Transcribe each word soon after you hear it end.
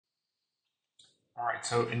All right,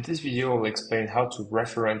 so in this video, I'll explain how to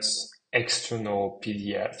reference external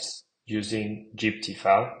PDFs using GPT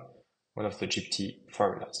File, one of the GPT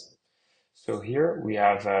formulas. So here we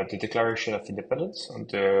have the Declaration of Independence on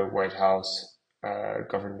the White House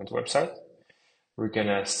government website. We're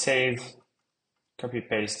gonna save, copy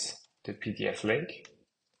paste the PDF link,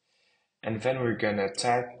 and then we're gonna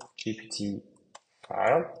tag GPT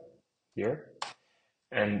File here.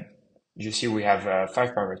 And you see we have 5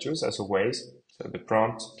 parameters as always. So the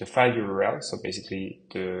prompt, the file URL, so basically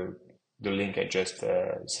the link I just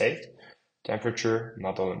saved, temperature,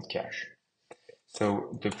 model, and cache.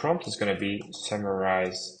 So the prompt is going to be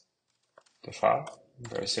summarize the file,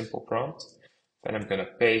 very simple prompt. Then I'm going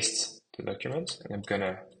to paste the document and I'm going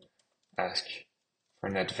to ask for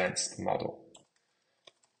an advanced model.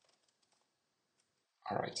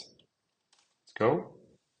 All right, let's go.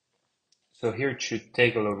 So here it should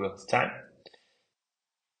take a little bit of time.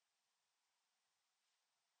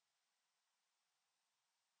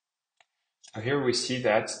 So here we see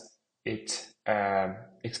that it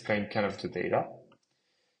explained kind of the data.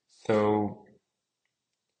 So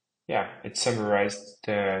yeah, it summarized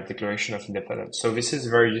the Declaration of Independence. So this is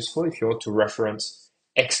very useful if you want to reference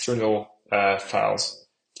external files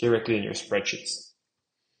directly in your spreadsheets.